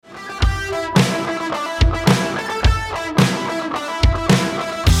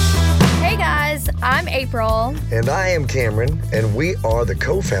April. And I am Cameron, and we are the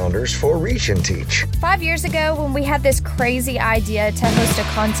co-founders for Reach and Teach. 5 years ago, when we had this crazy idea to host a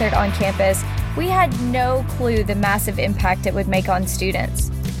concert on campus, we had no clue the massive impact it would make on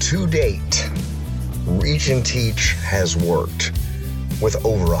students. To date, Reach and Teach has worked with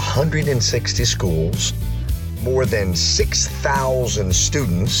over 160 schools, more than 6,000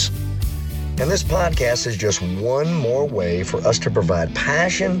 students, and this podcast is just one more way for us to provide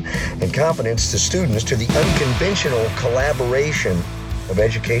passion and confidence to students to the unconventional collaboration of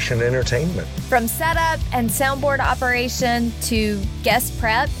education and entertainment. From setup and soundboard operation to guest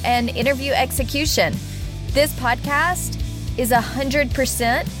prep and interview execution, this podcast is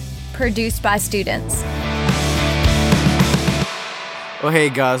 100% produced by students. Well, hey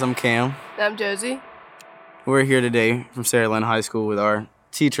guys, I'm Cam. I'm Josie. We're here today from Saraland High School with our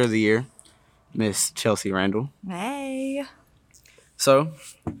Teacher of the Year, Miss Chelsea Randall. Hey. So,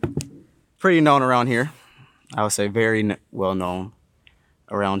 pretty known around here. I would say very well known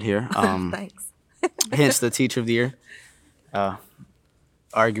around here. Thanks. Hence the Teacher of the Year.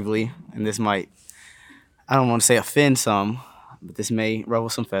 Arguably, and this might, I don't want to say offend some, but this may ruffle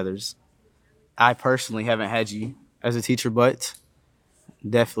some feathers. I personally haven't had you as a teacher, but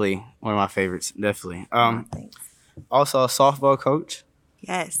definitely one of my favorites. Definitely. Thanks. Also a softball coach.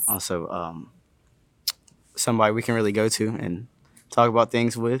 Yes. Also, somebody we can really go to and talk about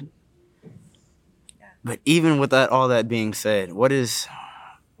things with. Yeah. But even with that, all that being said, what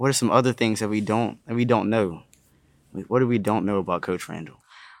are some other things that we don't know? What do we don't know about Coach Randall?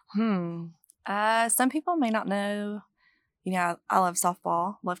 Some people may not know. You know, I love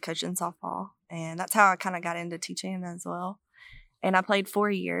softball, love coaching softball, and that's how I kind of got into teaching as well. And I played 4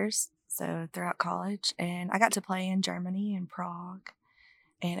 years, so throughout college, and I got to play in Germany and Prague,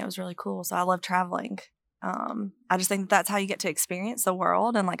 and it was really cool. So I love traveling. I just think that's how you get to experience the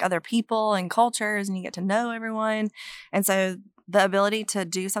world and like other people and cultures, and you get to know everyone. And so the ability to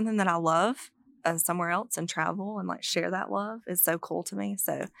do something that I love somewhere else and travel and like share that love is so cool to me.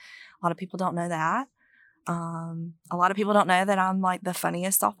 So a lot of people don't know that. A lot of people don't know that I'm like the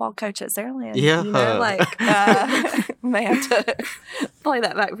funniest softball coach at Saraland. Yeah. You know, like, may have to play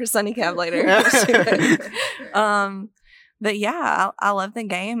that back for Sunny Cab later. But yeah, I love the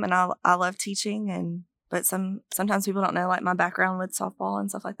game and I love teaching but sometimes people don't know like my background with softball and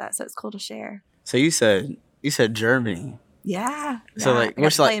stuff like that. So it's cool to share. So you said Germany. Yeah. So like,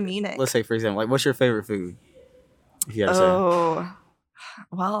 what's play like? in Munich. Let's say for example, like, what's your favorite food? If you gotta say.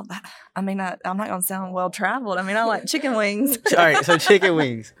 Well, I mean, I'm not going to sound well-traveled. I mean, I like chicken wings. All right, so chicken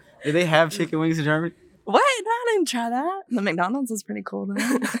wings. Do they have chicken wings in Germany? What? No, I didn't try that. The McDonald's is pretty cool, though.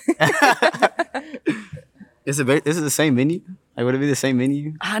 Is it the same menu? Like, would it be the same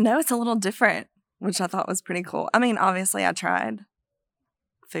menu? I know it's a little different, which I thought was pretty cool. I mean, obviously, I tried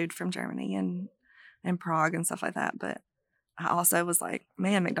food from Germany and Prague and stuff like that, but I also was like,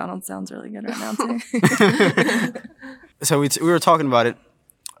 man, McDonald's sounds really good right now, too. So we were talking about it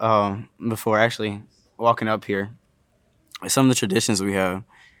before actually walking up here. Some of the traditions we have.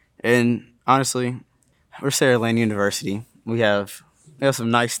 And honestly, we're Saraland University. We have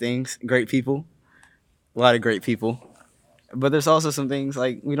some nice things, great people, a lot of great people. But there's also some things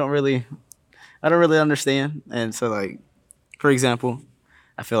like I don't really understand. And so like, for example,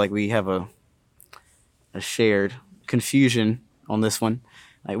 I feel like we have a shared confusion on this one.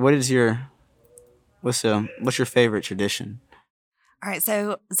 Like, what's your favorite tradition? All right,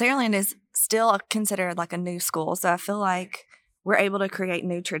 so Saraland is still considered like a new school, so I feel like we're able to create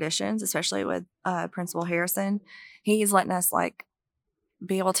new traditions, especially with Principal Harrison. He's letting us like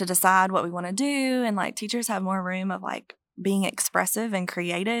be able to decide what we want to do, and like teachers have more room of like being expressive and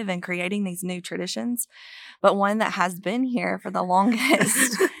creative and creating these new traditions. But one that has been here for the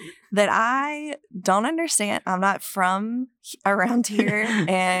longest that I don't understand. I'm not from around here,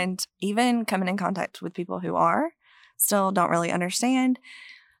 and even coming in contact with people who are, still don't really understand.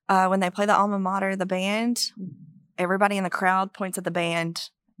 When they play the alma mater, the band, everybody in the crowd points at the band,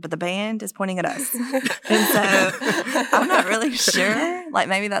 but the band is pointing at us. And so I'm not really sure. Like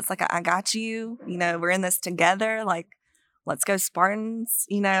maybe that's like I got you. You know, we're in this together. Like, let's go Spartans.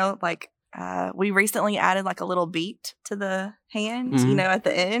 You know, like. We recently added like a little beat to the hand, you know, at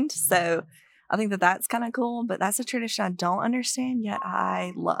the end. So I think that's kind of cool, but that's a tradition I don't understand yet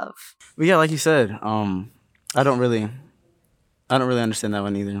I love. Well, yeah, like you said, I don't really understand that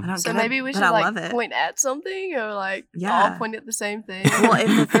one either. So maybe we should like point at something or like all point at the same thing. Well, if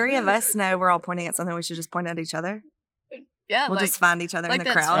the three of us know we're all pointing at something, we should just point at each other. Yeah, we'll just find each other like in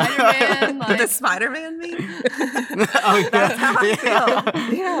the crowd. Spider-Man, like the Spider-Man meme. Oh, yeah. That's how I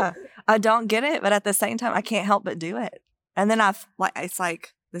feel. Yeah, I don't get it, but at the same time, I can't help but do it. And then it's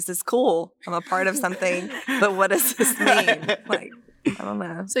like this is cool. I'm a part of something, but what does this mean? Like, I don't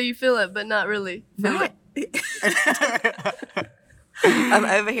know. So you feel it, but not really feel it. I'm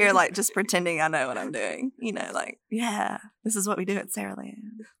over here like just pretending I know what I'm doing. You know, like, yeah, this is what we do at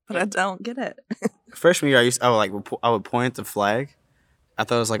Saraland, but I don't get it. Freshman year, I would point at the flag. I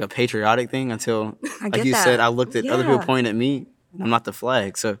thought it was like a patriotic thing until, like you said, I looked at other people pointing at me. I'm not the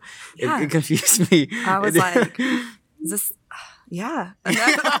flag, so it confused me. I was like, is this? Yeah.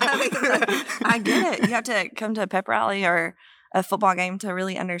 I get it. You have to come to a pep rally or a football game to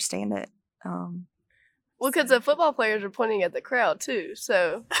really understand it. Well, because the football players are pointing at the crowd too,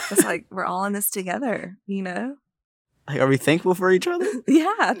 so it's like we're all in this together, you know? Like, are we thankful for each other?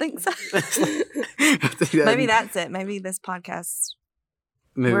 Yeah, I think so. Maybe that's it. Maybe this podcast,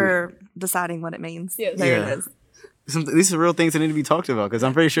 we're deciding what it means. Yes. There it is. These are real things that need to be talked about because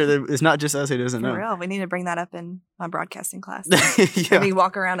I'm pretty sure that it's not just us who doesn't know. For real. We need to bring that up in my broadcasting class. Yeah. Maybe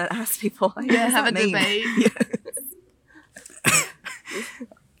walk around and ask people. Like, yeah, have a debate.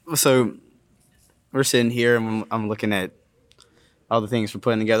 So we're sitting here and I'm looking at all the things we're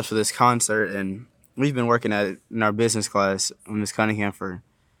putting together for this concert, and we've been working at it in our business class with Miss Cunningham for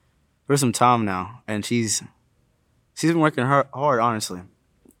some time now, and she's been working hard, honestly,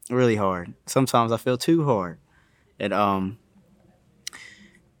 really hard. Sometimes I feel too hard, and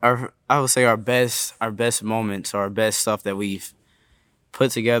I would say our best moments, or our best stuff that we've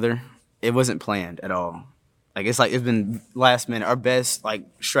put together, it wasn't planned at all. Like it's been last minute. Our best like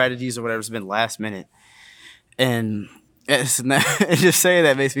strategies or whatever has been last minute, and just saying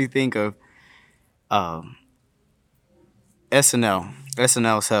that makes me think of SNL.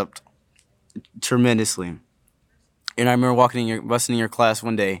 SNL's helped tremendously, and I remember busting in your class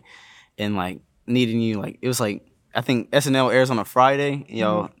one day, and like needing you. Like it was like I think SNL airs on a Friday.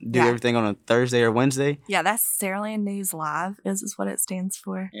 Y'all do everything on a Thursday or Wednesday. Yeah, that's Saraland News Live is what it stands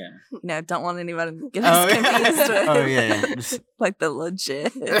for. Yeah. You know, don't want anybody to get us confused with yeah. like the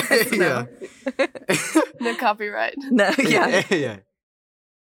legit. Yeah. No copyright. No, yeah. Yeah.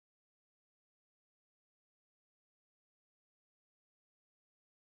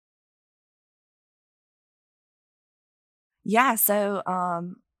 Yeah, so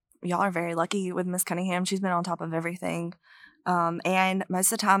y'all are very lucky with Miss Cunningham. She's been on top of everything. And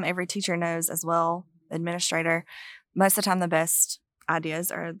most of the time, every teacher knows as well, administrator, most of the time the best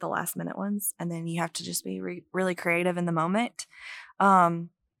ideas are the last minute ones. And then you have to just be really creative in the moment.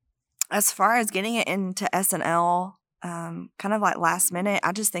 As far as getting it into SNL, kind of like last minute,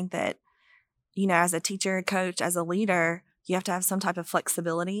 I just think that, you know, as a teacher, coach, as a leader, you have to have some type of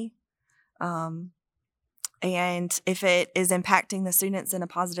flexibility. And if it is impacting the students in a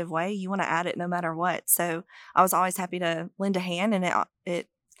positive way, you want to add it no matter what. So I was always happy to lend a hand, and it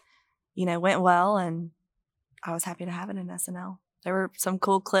you know, went well, and I was happy to have it in SNL. There were some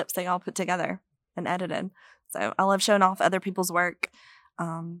cool clips they all put together and edited. So I love showing off other people's work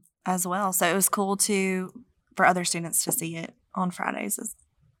as well. So it was cool for other students to see it on Fridays.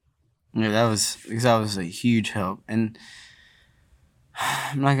 Yeah, that was a huge help. And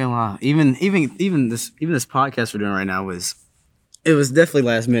I'm not gonna lie, even this podcast we're doing right now was definitely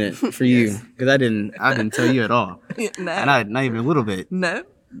last minute for you, because I didn't tell you at all. No. And not even a little bit. No.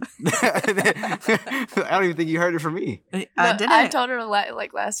 I don't even think you heard it from me. I didn't. I told her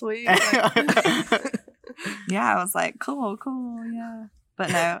like last week. Yeah, I was like, cool, yeah. But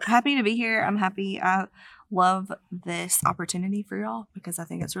no, happy to be here. I'm happy. I love this opportunity for y'all because I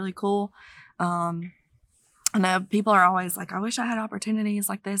think it's really cool. I know people are always like, I wish I had opportunities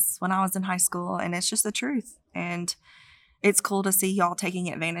like this when I was in high school, and it's just the truth. And it's cool to see y'all taking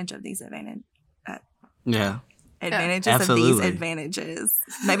advantage of these advantages absolutely. of these advantages.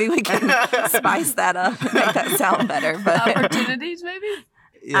 Maybe we can spice that up and make that sound better. But opportunities, maybe?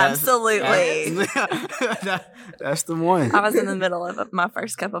 Yeah, absolutely. That's the one. I was in the middle of my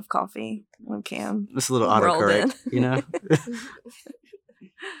first cup of coffee when Cam It's a little autocorrect, you know?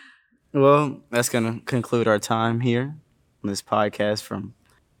 Well, that's going to conclude our time here on this podcast from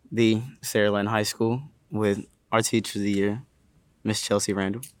the Saraland High School with our Teacher of the Year, Miss Chelsea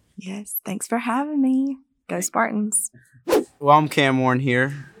Randall. Yes, thanks for having me. Go Spartans. Well, I'm Cam Warren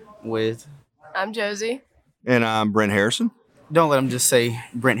here with... I'm Josie. And I'm Brent Harrison. Don't let him just say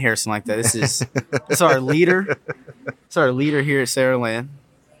Brent Harrison like that. It's our leader. It's our leader here at Saraland.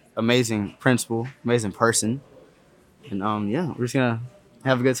 Amazing principal, amazing person. And we're just going to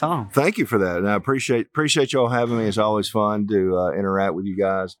have a good time. Thank you for that. And I appreciate y'all having me. It's always fun to interact with you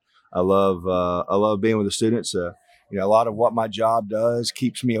guys. I love being with the students. A lot of what my job does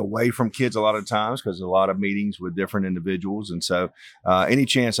keeps me away from kids a lot of times because a lot of meetings with different individuals. And so any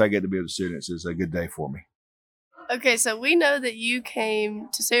chance I get to be with the students is a good day for me. Okay, so we know that you came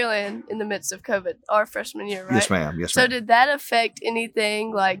to Saraland in the midst of COVID, our freshman year, right? Yes, ma'am. Yes, So ma'am. did that affect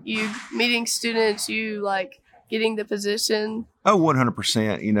anything, like you meeting students, you like getting the position? Oh,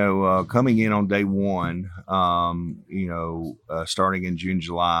 100%. Coming in on day one, starting in June,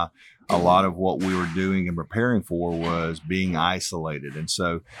 July, a lot of what we were doing and preparing for was being isolated. And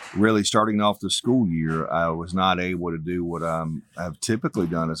so really starting off the school year, I was not able to do what I've typically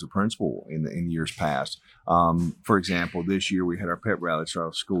done as a principal in years past. For example, this year we had our pep rally to start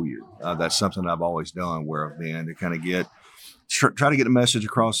off school year. That's something I've always done where I've been to kind of try to get a message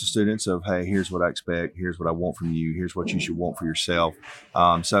across to students of, hey, here's what I expect. Here's what I want from you. Here's what you should want for yourself.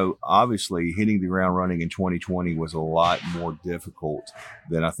 So obviously hitting the ground running in 2020 was a lot more difficult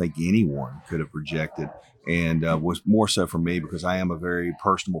than I think anyone could have projected. And was more so for me because I am a very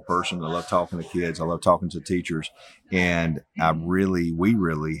personable person. I love talking to kids. I love talking to teachers. And we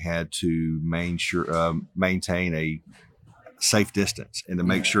really had to maintain a safe distance and to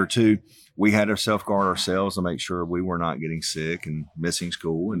make sure too, we had to self-guard ourselves to make sure we were not getting sick and missing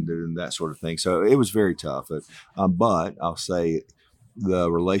school and doing that sort of thing. So it was very tough. But I'll say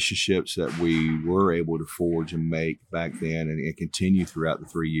the relationships that we were able to forge and make back then and continue throughout the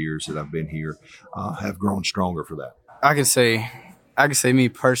 3 years that I've been here have grown stronger for that. I can say me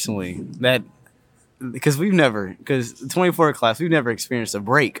personally that because the 24 class, we've never experienced a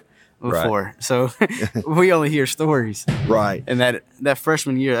break before. Right. So we only hear stories. Right. And that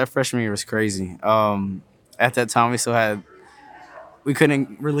freshman year was crazy. At that time we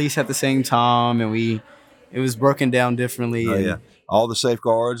couldn't release at the same time and it was broken down differently. Oh, yeah. All the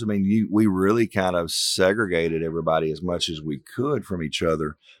safeguards. I mean, we really kind of segregated everybody as much as we could from each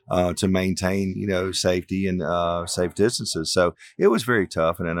other to maintain, safety and safe distances. So it was very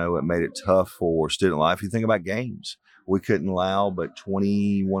tough. And I know it made it tough for student life. You think about games. We couldn't allow but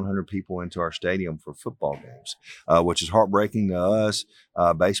 2,100 people into our stadium for football games, which is heartbreaking to us.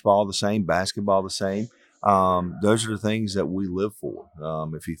 Baseball the same, basketball the same. Those are the things that we live for.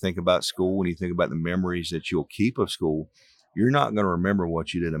 If you think about school and you think about the memories that you'll keep of school, you're not going to remember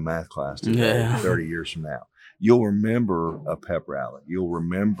what you did in math class today, 30 years from now. You'll remember a pep rally. You'll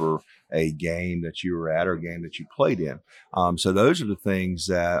remember a game that you were at or a game that you played in. So those are the things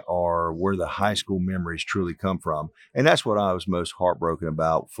that are where the high school memories truly come from. And that's what I was most heartbroken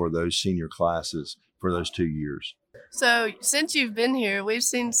about for those senior classes for those 2 years. So since you've been here, we've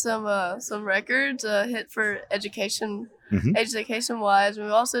seen some records hit for education wise.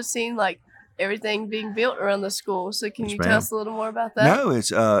 We've also seen everything being built around the school. So can you tell us a little more about that? No,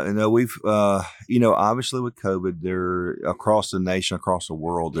 it's we've obviously with COVID, there across the nation, across the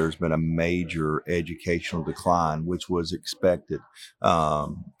world, there's been a major educational decline, which was expected.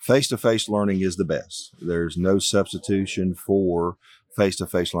 Face-to-face learning is the best. There's no substitution for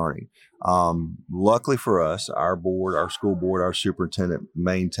face-to-face learning. Luckily for us, our school board, our superintendent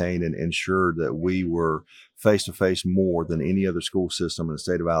maintained and ensured that we were face-to-face more than any other school system in the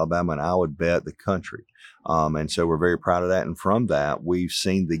state of Alabama, and I would bet the country. And so we're very proud of that. And from that, we've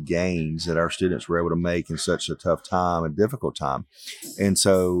seen the gains that our students were able to make in such a tough time, a difficult time. And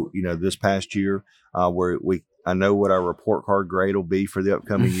so, this past year, I know what our report card grade will be for the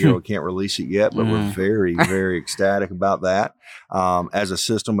upcoming year. We can't release it yet, but we're very, very ecstatic about that as a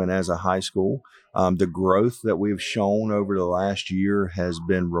system and as a high school. The growth that we've shown over the last year has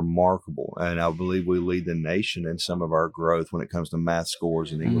been remarkable. And I believe we lead the nation in some of our growth when it comes to math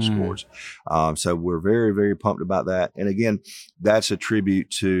scores and English scores. So we're very, very pumped about that. And again, that's a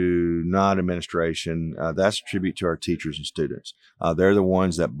tribute to not administration. That's a tribute to our teachers and students. They're the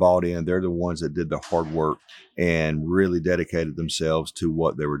ones that bought in. They're the ones that did the hard work and really dedicated themselves to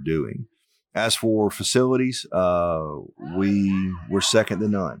what they were doing. As for facilities, we were second to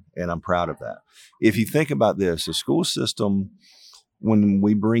none, and I'm proud of that. If you think about this, the school system, when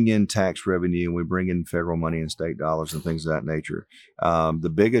we bring in tax revenue and we bring in federal money and state dollars and things of that nature,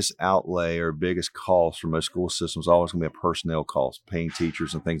 the biggest outlay or biggest cost for most school systems is always going to be a personnel cost, paying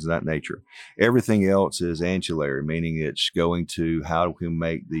teachers and things of that nature. Everything else is ancillary, meaning it's going to how do we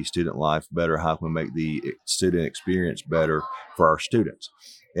make the student life better, how can we make the student experience better for our students.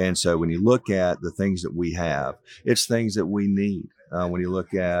 And so when you look at the things that we have, it's things that we need. When you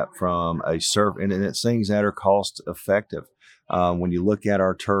look at from a and it's things that are cost effective. When you look at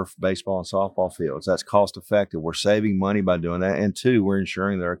our turf, baseball, and softball fields, that's cost effective. We're saving money by doing that. And two, we're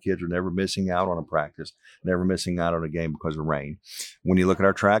ensuring that our kids are never missing out on a practice, never missing out on a game because of rain. When you look at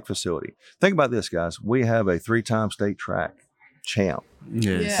our track facility, think about this, guys. We have a 3-time state track champ,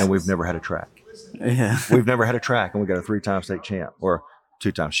 and we've never had a track. Yeah. We've never had a track, and we got a 3-time state champ, or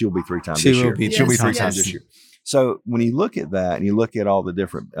 2 times. She'll be 3 times this year. She'll be 3 times this year. So when you look at that and you look at all the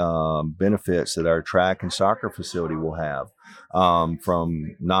different benefits that our track and soccer facility will have,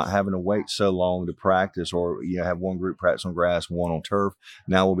 from not having to wait so long to practice, or have one group practice on grass, one on turf.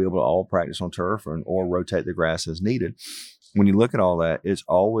 Now we'll be able to all practice on turf or rotate the grass as needed. When you look at all that, it's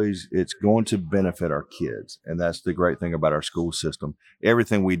going to benefit our kids. And that's the great thing about our school system.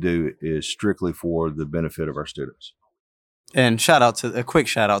 Everything we do is strictly for the benefit of our students. And a quick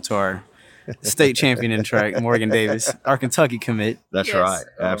shout out to our state champion in track, Morgan Davis, our Kentucky commit. That's yes. Right.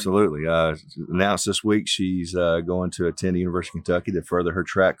 Absolutely. Announced this week she's going to attend the University of Kentucky to further her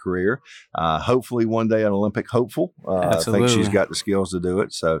track career. Hopefully one day an Olympic hopeful. I think she's got the skills to do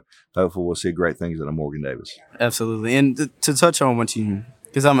it. So hopefully we'll see great things out of Morgan Davis. Absolutely. And to touch on what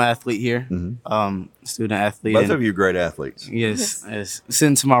because I'm an athlete here, student athlete. Both of you are great athletes. Yes.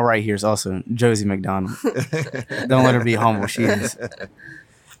 Sitting to my right here is also Josie McDonald. Don't let her be humble. She is.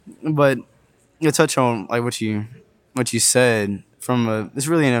 But you touch on like what you said it's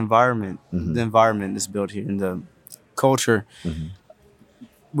really an environment. Mm-hmm. The environment is built here and the culture. Mm-hmm.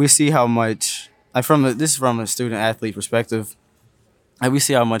 We see how much this is from a student athlete perspective. And we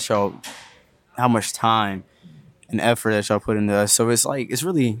see how much time and effort that y'all put into us. So it's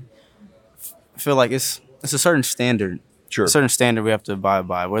really I feel like it's a certain standard. Sure. A certain standard we have to abide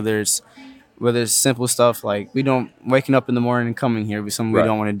by. Whether it's simple stuff like we don't waking up in the morning and coming here is something we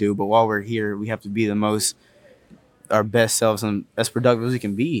don't want to do, but while we're here, we have to be our best selves and as productive as we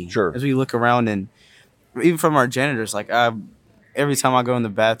can be. Sure. As we look around, and even from our janitors, like every time I go in the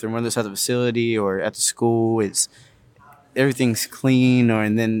bathroom, whether it's at the facility or at the school, everything's clean.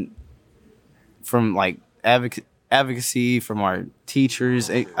 And then from like advocacy from our teachers,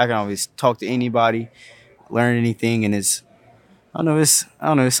 I can always talk to anybody, learn anything, and it's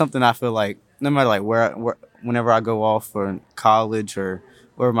something I feel like no matter like where whenever I go off for college or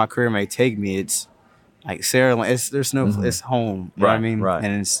wherever my career may take me, it's like Saraland. There's no it's home. You know what I mean? Right.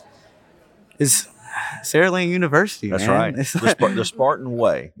 And it's Saraland University. That's man. right. The Spartan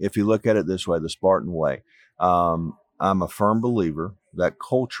way. If you look at it this way, the Spartan way. I'm a firm believer that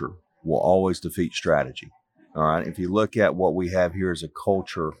culture will always defeat strategy. All right. If you look at what we have here as a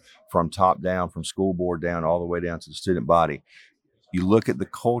culture from top down, from school board down, all the way down to the student body, you look at the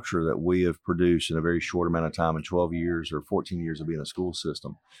culture that we have produced in a very short amount of time, in 12 years or 14 years of being a school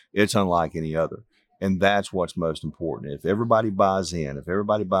system, it's unlike any other. And that's what's most important. If everybody buys into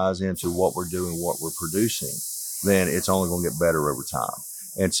what we're doing, what we're producing, then it's only going to get better over time.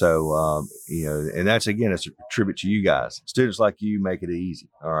 And so, and that's, again, it's a tribute to you guys. Students like you make it easy.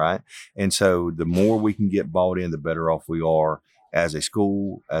 All right. And so the more we can get bought in, the better off we are as a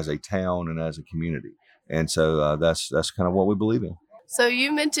school, as a town, and as a community. And so that's kind of what we believe in. So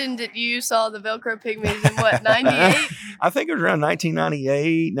you mentioned that you saw the Velcro Pygmies in what, 98? I think it was around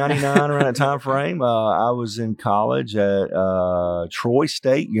 1998, 99, around that time frame. I was in college at Troy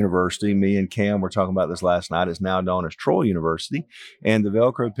State University. Me and Cam were talking about this last night. It's now known as Troy University. And the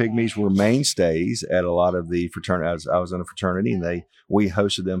Velcro Pygmies were mainstays at a lot of the fraternity. I was in a fraternity, and we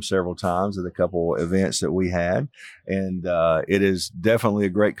hosted them several times at a couple events that we had. And it is definitely a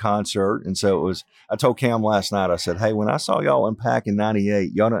great concert. And so I told Cam last night, I said, hey, when I saw y'all unpack in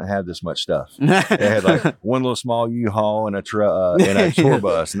 98, y'all don't have this much stuff. They had like one little small U-Haul and a tour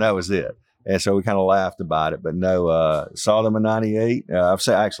bus, and that was it. And so we kind of laughed about it. But no, saw them in 98. I've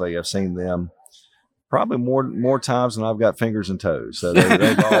seen them probably more times than I've got fingers and toes. So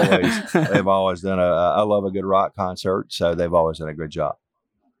they've always done I love a good rock concert. So they've always done a good job.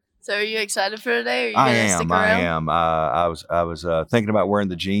 So are you excited for today? Are you going to stick around? I am. I was thinking about wearing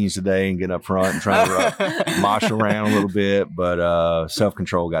the jeans today and getting up front and trying to mosh around a little bit, but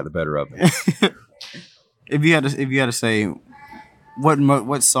self-control got the better of me. If you had to say,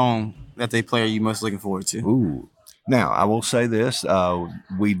 what song that they play are you most looking forward to? Ooh. Now, I will say this.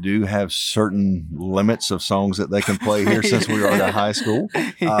 We do have certain limits of songs that they can play here since we are at high school.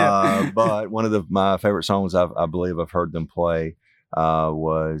 But one of my favorite songs I believe I've heard them play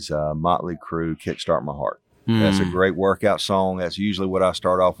was Motley Crue, Kickstart My Heart. That's a great workout song. That's usually what I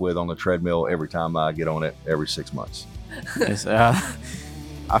start off with on the treadmill every time I get on it every 6 months. Yes,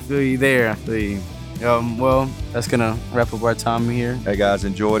 I feel you there. I feel you. Well, that's going to wrap up our time here. Hey, guys,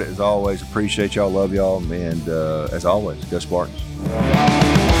 enjoyed it as always. Appreciate y'all. Love y'all. And as always, go Spartans.